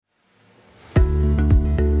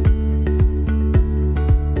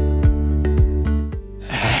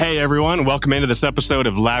Hey everyone, welcome into this episode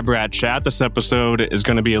of Lab Rat Chat. This episode is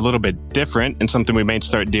going to be a little bit different and something we may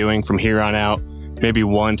start doing from here on out, maybe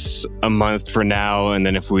once a month for now. And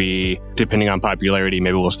then if we, depending on popularity,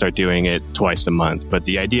 maybe we'll start doing it twice a month. But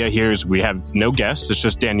the idea here is we have no guests. It's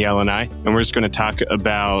just Danielle and I, and we're just going to talk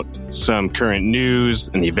about some current news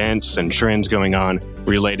and events and trends going on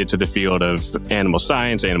related to the field of animal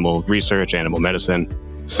science, animal research, animal medicine.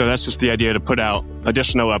 So that's just the idea, to put out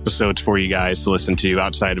additional episodes for you guys to listen to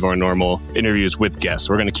outside of our normal interviews with guests.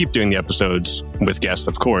 We're going to keep doing the episodes with guests,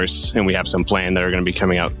 of course, and we have some planned that are going to be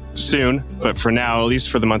coming out soon. But for now, at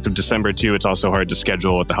least for the month of December too, it's also hard to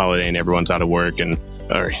schedule with the holiday and everyone's out of work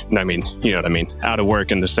out of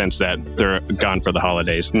work in the sense that they're gone for the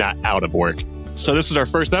holidays, not out of work. So this is our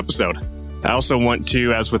first episode. I also want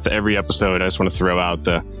to, as with every episode, I just want to throw out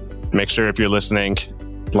make sure if you're listening,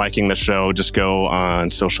 liking the show, just go on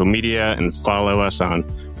social media and follow us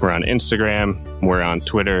we're on Instagram, we're on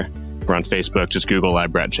Twitter, we're on Facebook. Just Google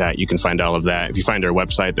Lab Rat Chat. You can find all of that. If you find our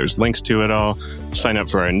website, there's links to it all. Sign up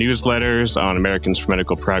for our newsletters on Americans for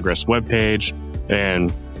Medical Progress webpage.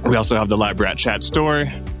 And we also have the Lab Rat Chat store.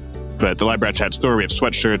 But the Lab Rat Chat store, we have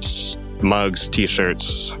sweatshirts, mugs,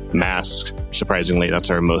 t-shirts, masks. Surprisingly, that's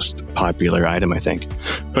our most popular item, I think.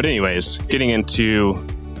 But anyways, getting into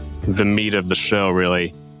the meat of the show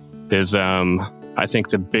really is, I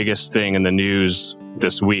think the biggest thing in the news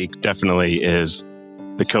this week definitely is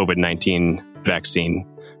the COVID-19 vaccine.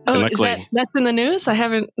 Oh, luckily, that's in the news? I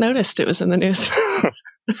haven't noticed it was in the news.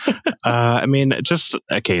 Just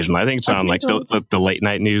occasionally. I think it's on like the late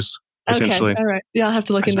night news, potentially. Okay, all right. Yeah, I'll have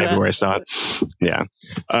to look into that. Maybe where I saw it. Yeah.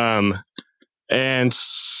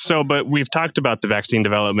 But we've talked about the vaccine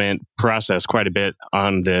development process quite a bit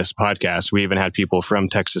on this podcast. We even had people from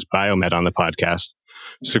Texas Biomed on the podcast.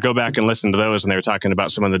 So go back and listen to those. And they were talking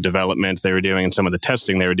about some of the development they were doing and some of the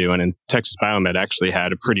testing they were doing. And Texas Biomed actually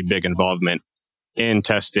had a pretty big involvement in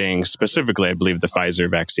testing, specifically, I believe, the Pfizer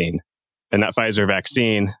vaccine. And that Pfizer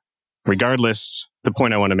vaccine, the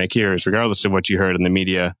point I want to make here is regardless of what you heard in the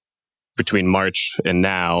media between March and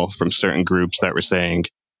now from certain groups that were saying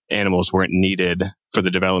animals weren't needed for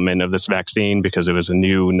the development of this vaccine because it was a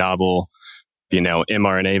new novel,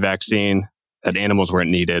 mRNA vaccine, that animals weren't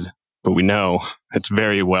needed. But we know, it's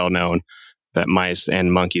very well known, that mice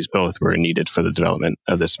and monkeys both were needed for the development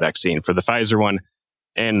of this vaccine, for the Pfizer one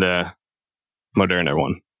and the Moderna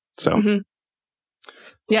one. So,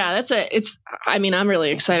 yeah, I'm really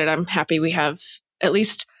excited. I'm happy we have at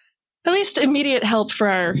least immediate help for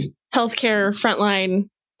our healthcare frontline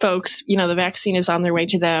folks. The vaccine is on their way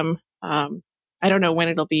to them. I don't know when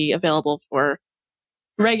it'll be available for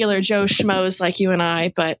regular Joe Schmoes like you and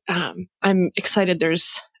I, but I'm excited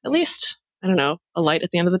there's at least, a light at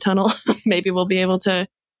the end of the tunnel. Maybe we'll be able to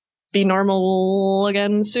be normal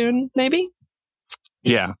again soon, maybe?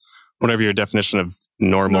 Yeah. Whatever your definition of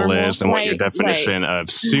normal is and what your definition of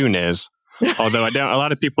soon is. Although a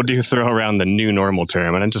lot of people do throw around the new normal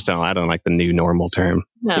term, and I don't like the new normal term.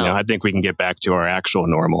 No. I think we can get back to our actual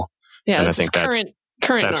normal. Yeah, and I think current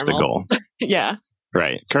that's normal. The goal. Yeah.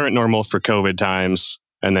 Right. Current normal for COVID times,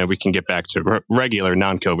 and then we can get back to regular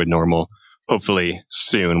non-COVID normal, hopefully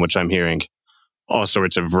soon, which I'm hearing all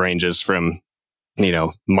sorts of ranges from,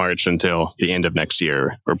 March until the end of next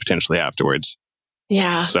year or potentially afterwards.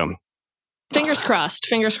 Yeah. So fingers crossed.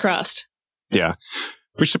 Yeah.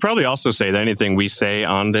 We should probably also say that anything we say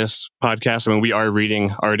on this podcast, we are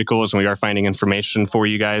reading articles and we are finding information for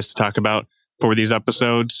you guys to talk about for these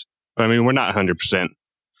episodes. But we're not 100%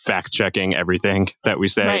 fact checking everything that we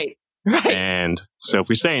say. Right. And so if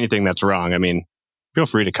we say anything that's wrong, feel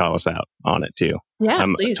free to call us out on it too. Yeah,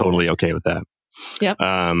 I'm please. Totally okay with that. Yep.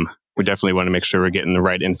 We definitely want to make sure we're getting the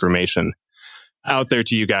right information out there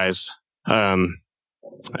to you guys. And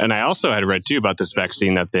I also had read too about this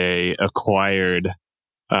vaccine that they acquired.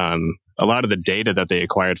 A lot of the data that they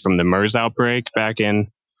acquired from the MERS outbreak back in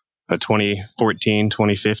 2014,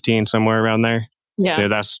 2015, somewhere around there. Yeah.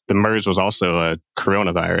 The MERS was also a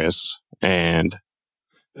coronavirus. And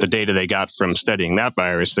the data they got from studying that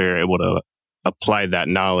virus, they're able to apply that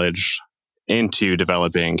knowledge into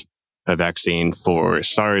developing a vaccine for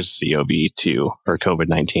SARS-CoV-2 or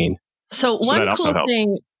COVID-19. So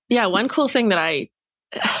one cool thing that I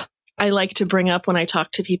like to bring up when I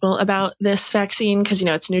talk to people about this vaccine, because,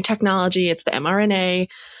 it's new technology, it's the mRNA.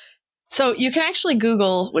 So you can actually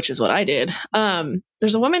Google, which is what I did.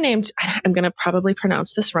 There's a woman named, I'm going to probably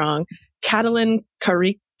pronounce this wrong, Katalin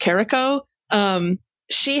Kariko.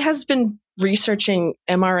 She has been researching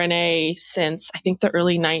mRNA since I think the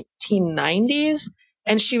early 1990s.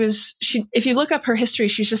 And if you look up her history,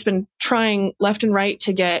 she's just been trying left and right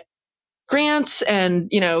to get grants and,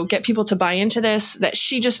 get people to buy into this, that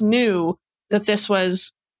she just knew that this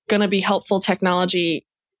was going to be helpful technology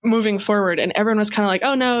moving forward. And everyone was kind of like,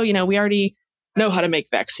 oh no, we already know how to make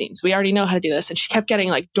vaccines. We already know how to do this. And she kept getting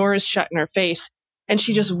like doors shut in her face, and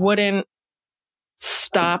she just wouldn't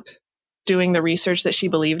stop doing the research that she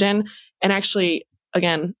believed in. And actually,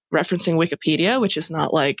 again, referencing Wikipedia, which is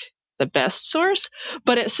not like the best source,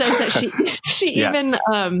 but it says that she yeah.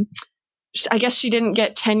 even, I guess she didn't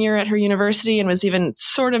get tenure at her university and was even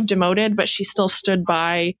sort of demoted, but she still stood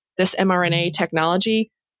by this mRNA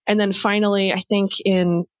technology. And then finally, I think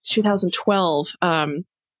in 2012,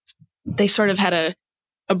 they sort of had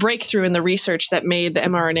a breakthrough in the research that made the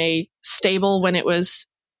mRNA stable when it was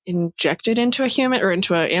injected into a human or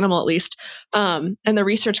into an animal at least. And the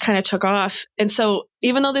research kind of took off. And so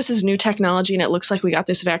even though this is new technology and it looks like we got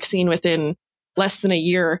this vaccine within less than a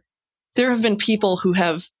year, there have been people who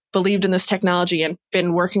have believed in this technology and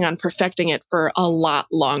been working on perfecting it for a lot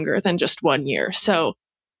longer than just 1 year. So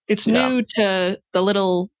it's new to the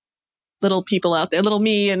little people out there, little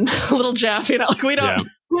me and little Jeff, like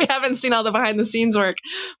we haven't seen all the behind the scenes work,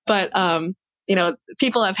 but,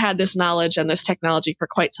 people have had this knowledge and this technology for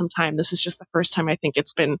quite some time. This is just the first time I think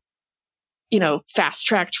it's been, fast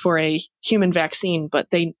tracked for a human vaccine, but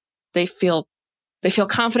they feel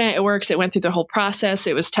confident it works. It went through the whole process.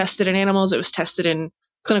 It was tested in animals. It was tested in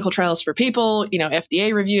clinical trials for people.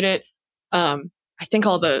 FDA reviewed it. I think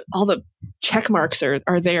all the check marks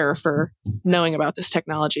are there for knowing about this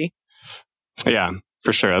technology. Yeah,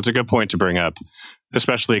 for sure. That's a good point to bring up,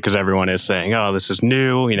 especially because everyone is saying, oh, this is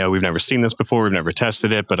new. We've never seen this before. We've never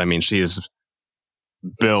tested it. But I mean, she has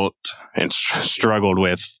built and struggled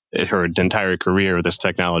with her entire career with this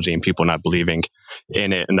technology and people not believing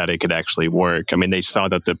in it and that it could actually work. I mean, they saw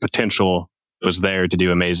that the potential was there to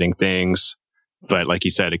do amazing things. But like you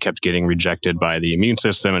said, it kept getting rejected by the immune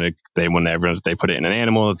system. And whenever they put it in an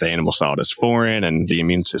animal, the animal saw it as foreign and the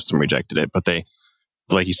immune system rejected it. But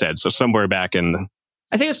like you said, so somewhere back in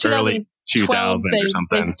I think it was 2012 or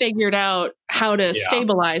something, they figured out how to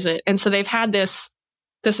stabilize it. And so they've had this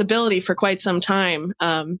ability for quite some time.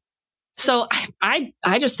 So I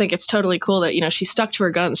just think it's totally cool that, she stuck to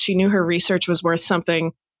her guns. She knew her research was worth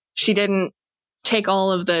something. She didn't take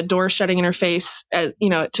all of the doors shutting in her face,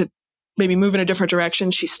 to maybe move in a different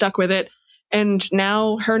direction. She stuck with it. And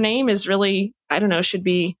now her name is really, should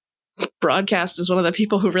be broadcast as one of the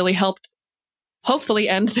people who really helped hopefully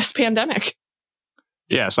end this pandemic.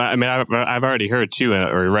 Yes. I mean, I've already heard too,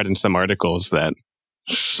 or read in some articles that,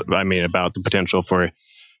 about the potential for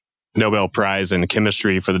Nobel Prize in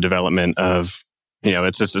chemistry for the development of,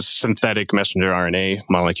 it's just a synthetic messenger RNA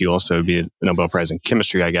molecule. So it'd be a Nobel Prize in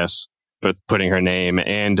chemistry, I guess, with putting her name.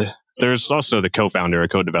 And there's also the co-founder or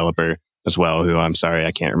co-developer as well, who I'm sorry,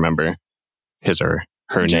 I can't remember his or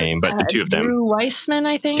her name, but the two of them. Drew Weissman,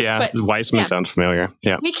 I think. Yeah, Weissman sounds familiar.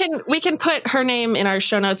 Yeah. We can put her name in our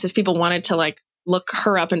show notes if people wanted to look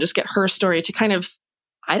her up and just get her story to kind of,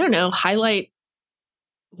 highlight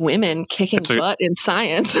women kicking butt in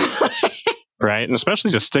science. Right. And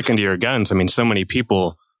especially just sticking to your guns. I mean, so many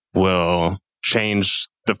people will change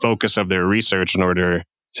the focus of their research in order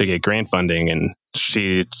to get grant funding. And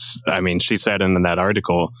she said in that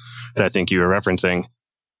article that I think you were referencing,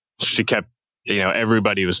 she kept,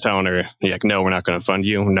 everybody was telling her, no, we're not going to fund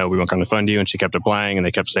you. No, we weren't going to fund you. And she kept applying and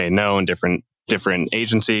they kept saying no in different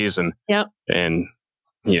agencies and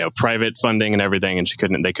private funding and everything.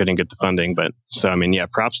 And they couldn't get the funding. But so,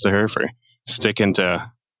 props to her for sticking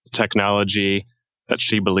to technology that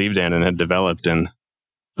she believed in and had developed. And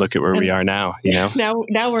look at where we are now, Now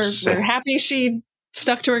we're happy she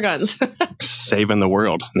stuck to her guns. Saving the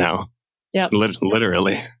world now. Yeah.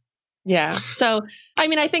 Literally. Yeah. So,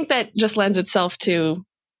 I think that just lends itself to,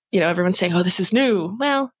 everyone saying, oh, this is new.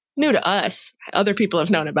 Well, new to us. Other people have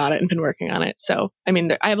known about it and been working on it. So, it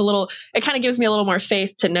kind of gives me a little more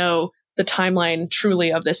faith to know the timeline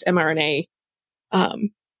truly of this mRNA,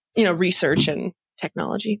 research and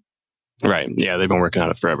technology. Right. Yeah. They've been working on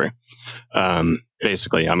it forever.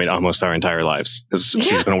 Basically, almost our entire lives because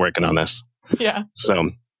she's been working on this. Yeah. So,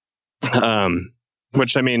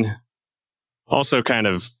 which also kind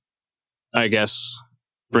of, I guess,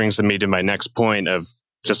 brings me to my next point of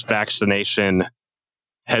just vaccination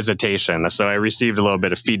hesitation. So I received a little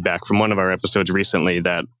bit of feedback from one of our episodes recently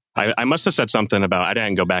that I must have said something about, I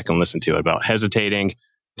didn't go back and listen to it, about hesitating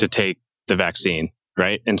to take the vaccine.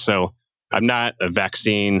 Right. And so I'm not a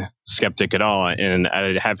vaccine skeptic at all. And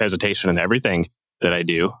I have hesitation in everything that I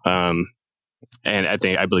do. And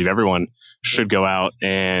I believe everyone should go out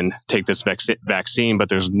and take this vaccine, but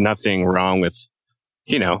there's nothing wrong with,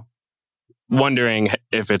 wondering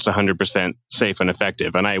if it's 100% safe and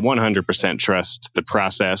effective. And I 100% trust the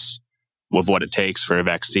process of what it takes for a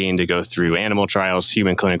vaccine to go through animal trials,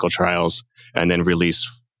 human clinical trials, and then release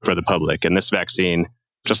for the public. And this vaccine,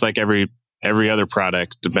 just like every other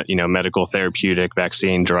product, medical, therapeutic,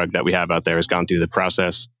 vaccine, drug that we have out there, has gone through the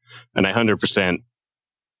process. And I 100%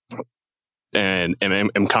 and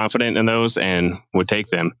am confident in those and would take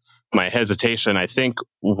them. My hesitation, I think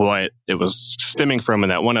what it was stemming from in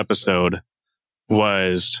that one episode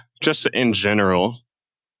was just in general,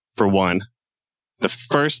 for one, the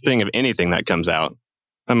first thing of anything that comes out,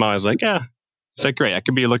 I'm always like, yeah, it's like great. I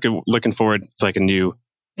could be looking forward to like a new,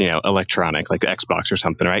 electronic, like Xbox or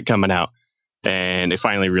something, right? Coming out. And it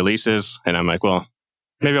finally releases. And I'm like, well,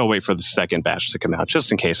 maybe I'll wait for the second batch to come out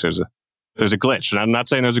just in case there's a glitch. And I'm not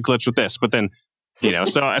saying there's a glitch with this, but then,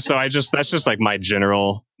 so that's just like my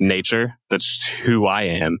general nature. That's who I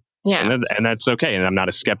am. Yeah. And that's okay. And I'm not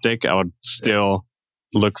a skeptic. I would still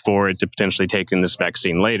look forward to potentially taking this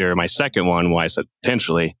vaccine later. My second one, why I said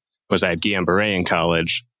potentially, was I had Guillain-Barré in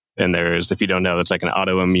college. And there's, if you don't know, it's like an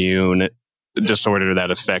autoimmune disorder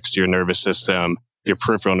that affects your nervous system, your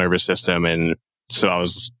peripheral nervous system. And so I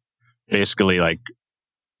was basically like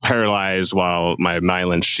paralyzed while my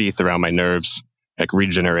myelin sheath around my nerves like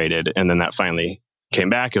regenerated. And then that finally came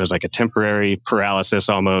back. It was like a temporary paralysis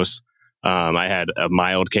almost. I had a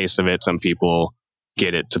mild case of it. Some people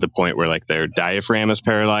get it to the point where like their diaphragm is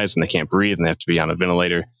paralyzed and they can't breathe and they have to be on a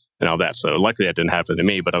ventilator and all that. So luckily that didn't happen to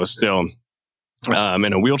me, but I was still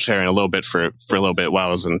in a wheelchair in a little bit for a little bit while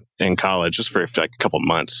I was in college, just for like a couple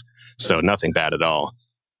months. So nothing bad at all.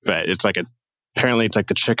 But it's like apparently it's like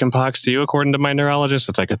the chicken pox too, according to my neurologist.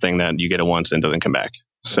 It's like a thing that you get it once and doesn't come back.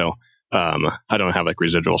 So I don't have like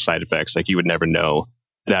residual side effects. Like you would never know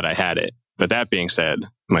that I had it. But that being said,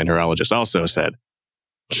 my neurologist also said,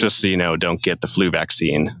 just so you know, don't get the flu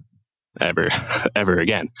vaccine ever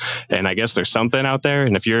again. And I guess there's something out there.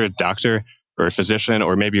 And if you're a doctor or a physician,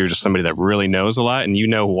 or maybe you're just somebody that really knows a lot and you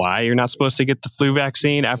know why you're not supposed to get the flu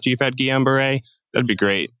vaccine after you've had Guillain-Barré, that'd be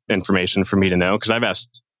great information for me to know. Because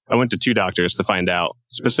I went to 2 doctors to find out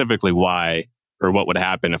specifically why or what would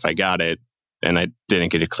happen if I got it. And I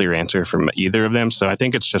didn't get a clear answer from either of them. So I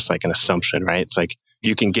think it's just like an assumption, right? It's like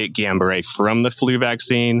you can get Guillain-Barré from the flu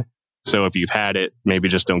vaccine. So if you've had it, maybe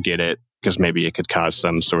just don't get it because maybe it could cause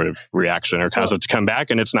some sort of reaction or cause it to come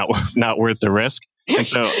back and it's not worth the risk. And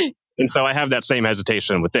so I have that same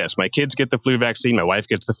hesitation with this. My kids get the flu vaccine. My wife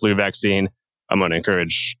gets the flu vaccine. I'm going to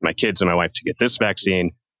encourage my kids and my wife to get this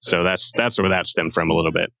vaccine. So that's where that stemmed from a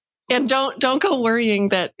little bit. And don't go worrying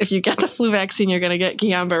that if you get the flu vaccine, you're going to get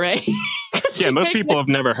Guillain-Barré. Yeah, most people have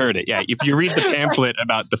never heard it. Yeah, if you read the pamphlet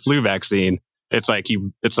about the flu vaccine, it's like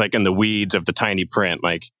in the weeds of the tiny print,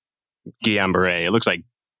 like Guillain-Barré. It looks like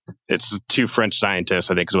it's 2 French scientists,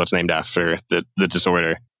 I think is what's named after the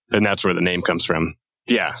disorder. And that's where the name comes from.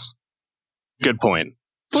 Yeah. Good point.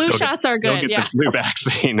 Flu shots are good. Get the flu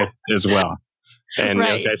vaccine as well. And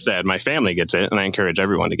right. Like I said, my family gets it and I encourage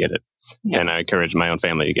everyone to get it. Yeah. And I encourage my own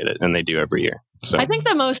family to get it and they do every year. So I think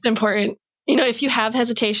the most important, if you have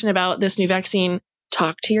hesitation about this new vaccine,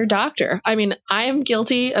 talk to your doctor. I mean, I am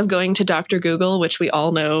guilty of going to Dr. Google, which we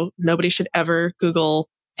all know nobody should ever Google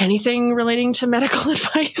anything relating to medical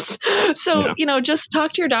advice. So, just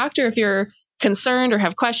talk to your doctor if you're concerned or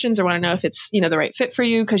have questions or want to know if it's, the right fit for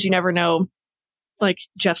you, because you never know, like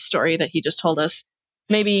Jeff's story that he just told us.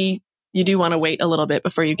 Maybe you do want to wait a little bit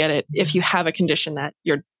before you get it if you have a condition that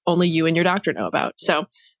only you and your doctor know about. So,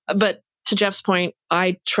 but to Jeff's point,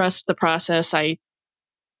 I trust the process. I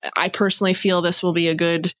personally feel this will be a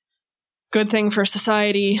good thing for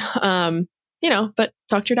society. But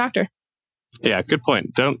talk to your doctor. Yeah, good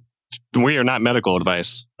point. We are not medical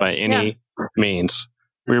advice by any means.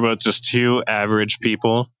 We're both just 2 average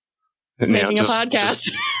people making a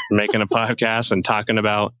podcast, making a podcast and talking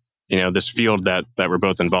about, this field that we're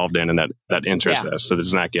both involved in and that interests us. So it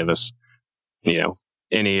does not give us,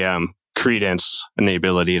 any credence and the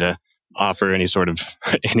ability to offer any sort of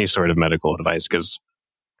medical advice because,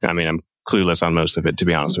 I'm clueless on most of it, to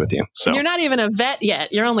be honest with you. So you're not even a vet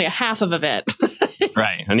yet. You're only a half of a vet.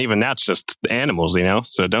 Right. And even that's just animals,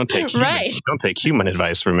 so don't take human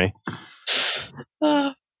advice from me.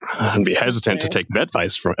 I'd be hesitant to take vet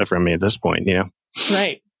advice from me at this point,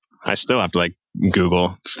 Right. I still have to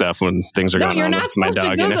Google stuff when things are going on with my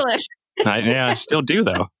dog. You're not supposed to Google it. I still do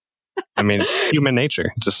though. It's human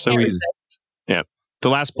nature. It's just so easy. Yeah. The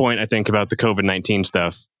last point I think about the COVID-19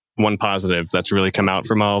 stuff, one positive that's really come out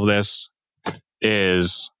from all of this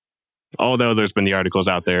is, although there's been the articles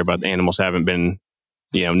out there about the animals haven't been,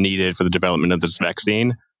 needed for the development of this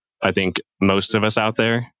vaccine, I think most of us out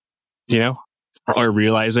there, are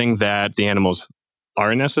realizing that the animals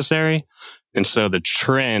are necessary. And so the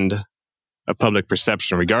trend of public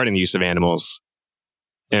perception regarding the use of animals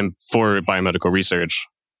and for biomedical research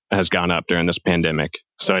has gone up during this pandemic.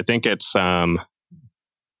 So I think it's,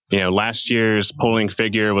 last year's polling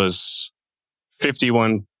figure was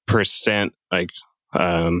 51%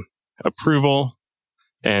 approval,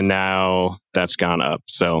 and now that's gone up.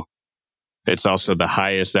 So it's also the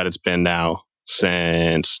highest that it's been now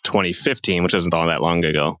since 2015, which isn't all that long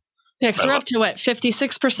ago. Yeah, because we're up to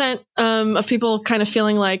 56% of people kind of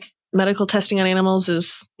feeling like medical testing on animals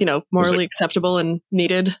is, morally acceptable and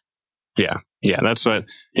needed. Yeah, that's what.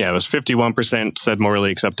 Yeah, it was 51% said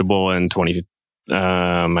morally acceptable in 19.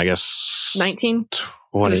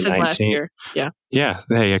 This is last year. Yeah.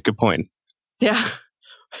 Good point. Yeah.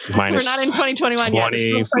 We're not in 2021 yet.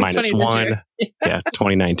 1. Yeah,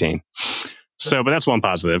 2019. So, but that's one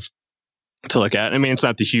positive to look at. I mean, it's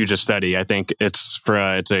not the hugest study. I think it's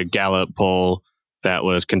a Gallup poll that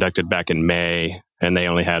was conducted back in May, and they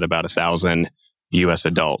only had about 1,000 U.S.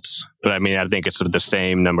 adults. But I mean, I think it's the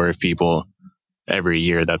same number of people every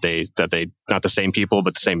year that they not the same people,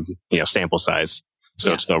 but the same sample size.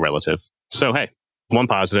 So It's still relative. So hey, one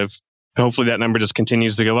positive. Hopefully that number just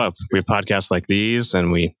continues to go up. We have podcasts like these,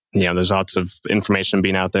 and there's lots of information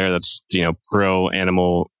being out there that's pro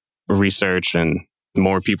animal research, and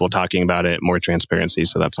more people talking about it, more transparency.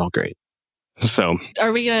 So that's all great. So,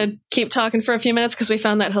 are we going to keep talking for a few minutes because we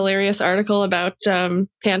found that hilarious article about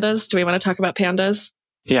pandas? Do we want to talk about pandas?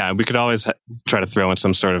 Yeah, we could always try to throw in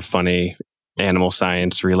some sort of funny animal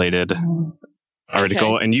science related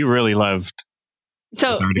article. Okay. And you really loved.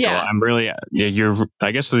 So yeah, I'm really.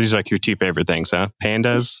 I guess these are like your two favorite things, huh?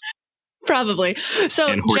 Pandas, probably.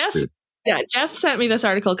 So Jeff sent me this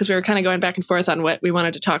article because we were kind of going back and forth on what we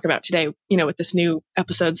wanted to talk about today. With this new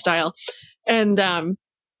episode style, and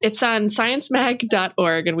it's on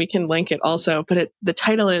sciencemag.org, and we can link it also. But the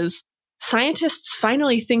title is "Scientists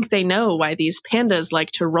Finally Think They Know Why These Pandas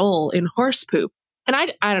Like to Roll in Horse Poop." And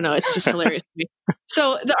I don't know, it's just hilarious to me.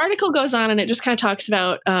 So the article goes on, and it just kind of talks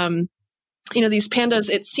about, these pandas.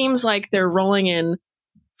 It seems like they're rolling in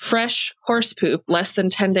fresh horse poop, less than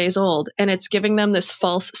 10 days old, and it's giving them this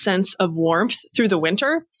false sense of warmth through the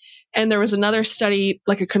winter. And there was another study,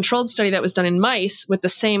 like a controlled study that was done in mice with the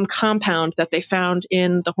same compound that they found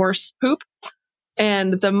in the horse poop.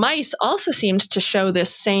 And the mice also seemed to show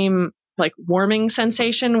this same like warming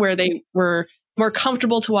sensation where they were more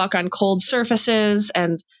comfortable to walk on cold surfaces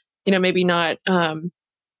and, maybe not,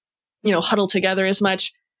 huddle together as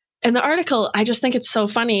much. And the article, I just think it's so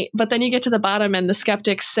funny. But then you get to the bottom and the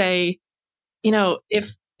skeptics say,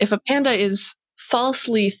 if a panda is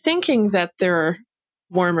falsely thinking that they're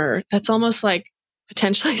warmer, that's almost like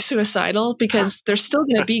potentially suicidal because they're still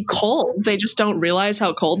going to be cold. They just don't realize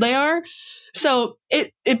how cold they are. So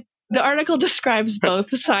the article describes both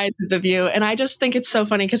sides of the view. And I just think it's so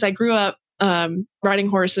funny because I grew up riding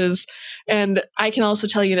horses, and I can also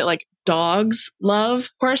tell you that like dogs love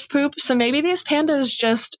horse poop. So maybe these pandas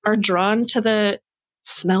just are drawn to the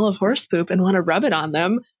smell of horse poop and want to rub it on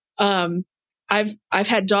them. I've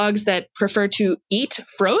had dogs that prefer to eat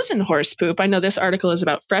frozen horse poop. I know this article is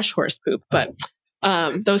about fresh horse poop, but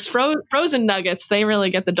those frozen nuggets, they really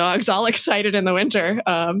get the dogs all excited in the winter.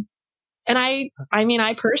 And I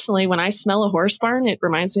personally, when I smell a horse barn, it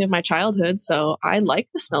reminds me of my childhood. So I like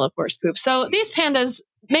the smell of horse poop. So these pandas,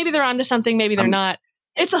 maybe they're onto something, maybe they're not.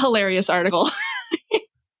 It's a hilarious article.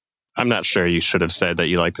 I'm not sure you should have said that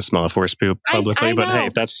you like the smell of horse poop publicly, but hey,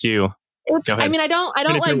 if that's you. I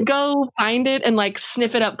don't like go find it and like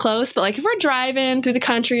sniff it up close, but like if we're driving through the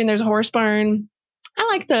country and there's a horse barn, I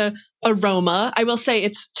like the aroma. I will say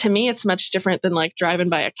to me, it's much different than like driving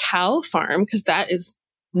by a cow farm because that is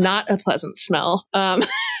not a pleasant smell. But,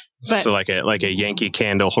 so like a Yankee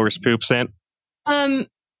Candle horse poop scent?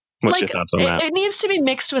 What's your thoughts on that? It needs to be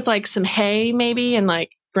mixed with like some hay maybe and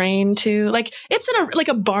like grain too. Like it's like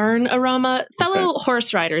a barn aroma. Fellow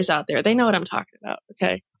horse riders out there, they know what I'm talking about.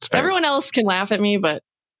 Okay. Everyone else can laugh at me, but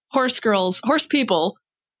horse people,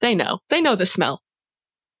 they know the smell.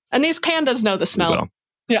 And these pandas know the smell.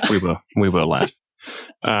 We will laugh.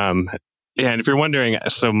 Yeah, and if you're wondering,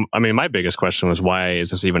 my biggest question was why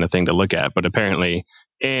is this even a thing to look at? But apparently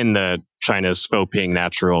in the China's Foping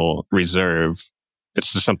Natural Reserve,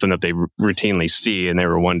 it's just something that they routinely see, and they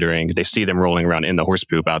were wondering, they see them rolling around in the horse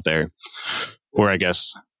poop out there. Or I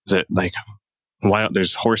guess, is it like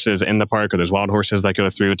there's horses in the park, or there's wild horses that go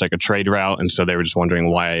through, it's like a trade route, and so they were just wondering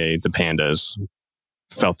why the pandas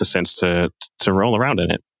felt the sense to roll around in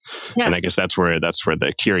it. Yeah. And I guess that's where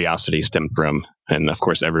the curiosity stemmed from. And of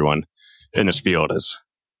course, everyone in this field is,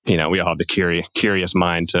 we all have the curious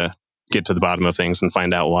mind to get to the bottom of things and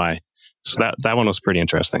find out why. So that one was pretty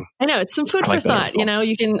interesting. I know, it's some food for thought. You know,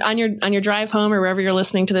 you can on your drive home or wherever you're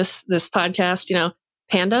listening to this podcast, you know,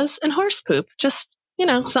 pandas and horse poop. Just, you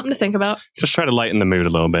know, something to think about. Just try to lighten the mood a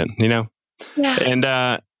little bit, you know? Yeah.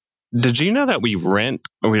 And did you know that we rent,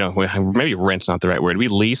 or maybe rent's not the right word. We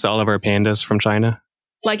lease all of our pandas from China.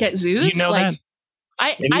 Like at zoos? You know like,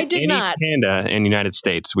 that? I did not. Panda in the United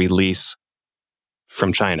States, we lease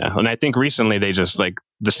from China. And I think recently they just like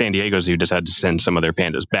the San Diego Zoo just had to send some of their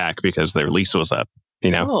pandas back because their lease was up,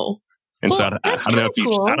 you know? Oh. And well, so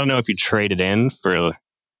I don't know if you traded in for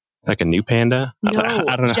like a new panda. No,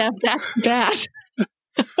 I don't know. Jeff, that's bad.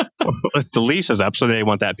 The lease is up, so they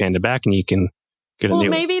want that panda back and you can get a new one.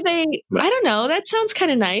 Maybe I don't know. That sounds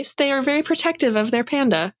kind of nice. They are very protective of their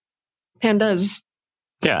pandas.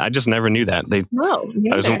 Yeah, I just never knew that.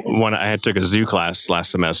 I took a zoo class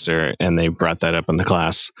last semester and they brought that up in the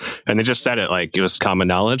class. And they just said it like it was common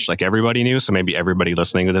knowledge, like everybody knew. So maybe everybody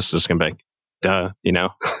listening to this is going to be like, duh, you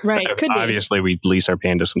know? Right, could be. Obviously, we lease our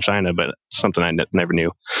pandas from China, but something I never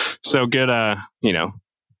knew. So good,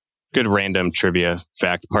 good random trivia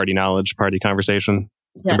fact, party conversation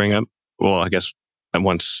to bring up. Well, I guess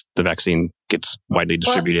once the vaccine gets widely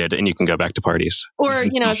distributed and you can go back to parties. Or,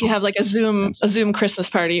 you know, if you have like a Zoom Christmas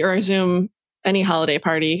party or a Zoom any holiday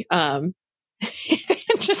party,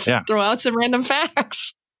 just throw out some random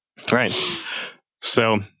facts. Right.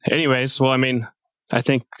 So anyways, well, I mean, I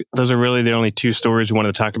think those are really the only two stories we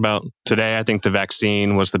wanted to talk about today. I think the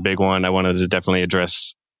vaccine was the big one. I wanted to definitely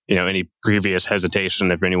address, you know, any previous hesitation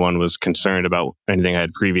if anyone was concerned about anything I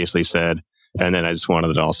had previously said. And then I just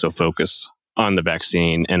wanted to also focus on the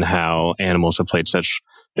vaccine and how animals have played such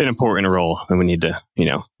an important role. And we need to, you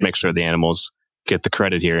know, make sure the animals get the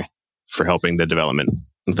credit here for helping the development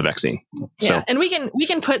of the vaccine. Yeah. So, and we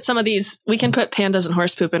can put some of these, we can put pandas and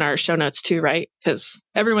horse poop in our show notes too, right? Because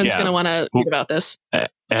everyone's going to want to read about this.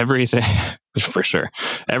 Everything, for sure.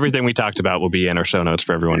 Everything we talked about will be in our show notes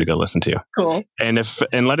for everyone to go listen to. Cool. And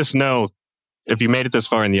let us know if you made it this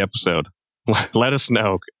far in the episode. Let us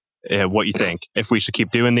know what you think. If we should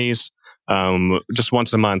keep doing these just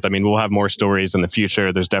once a month. I mean, we'll have more stories in the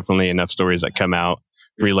future. There's definitely enough stories that come out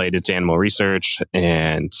related to animal research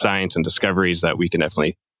and science and discoveries that we can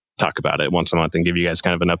definitely talk about it once a month and give you guys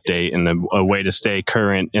kind of an update and a way to stay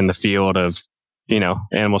current in the field of, you know,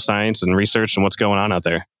 animal science and research and what's going on out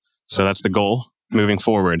there. So that's the goal moving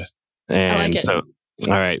forward. And I like it. So,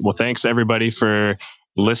 all right. Well, thanks everybody for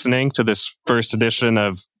listening to this first edition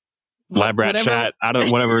of Lab Rat Chat. I don't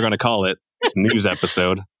know, whatever we're going to call it. News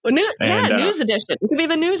episode. News edition. It could be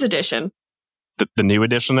the news edition. The new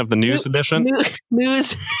edition of the news edition?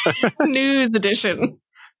 News edition.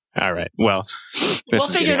 All right. Well, we'll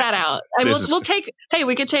figure that out.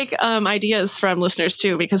 We could take ideas from listeners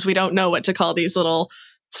too, because we don't know what to call these little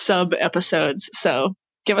sub episodes. So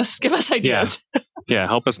give us ideas. Yeah.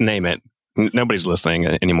 Help us name it. Nobody's listening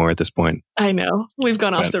anymore at this point. I know. We've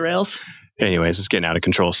gone off the rails. Anyways, it's getting out of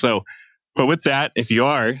control. So, but with that, if you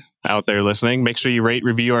are out there listening, make sure you rate,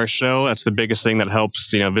 review our show. That's the biggest thing that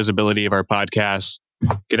helps, you know, visibility of our podcast.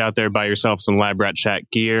 Get out there, buy yourself some Lab Rat Chat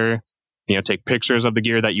gear. You know, take pictures of the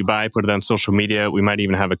gear that you buy, put it on social media. We might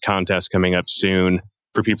even have a contest coming up soon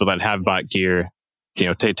for people that have bought gear. You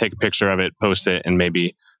know, take a picture of it, post it, and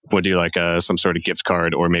maybe we'll do like some sort of gift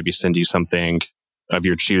card or maybe send you something of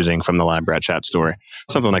your choosing from the Lab Rat Chat store,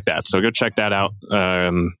 something like that. So go check that out.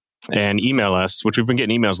 And email us, which we've been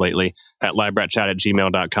getting emails lately, at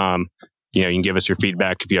labratchat@gmail.com. You know, you can give us your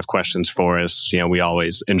feedback if you have questions for us. You know, we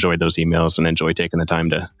always enjoy those emails and enjoy taking the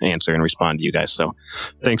time to answer and respond to you guys. So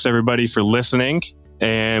thanks everybody for listening.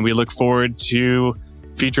 And we look forward to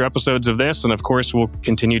future episodes of this. And of course, we'll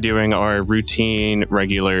continue doing our routine,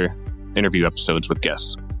 regular interview episodes with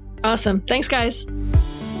guests. Awesome. Thanks, guys.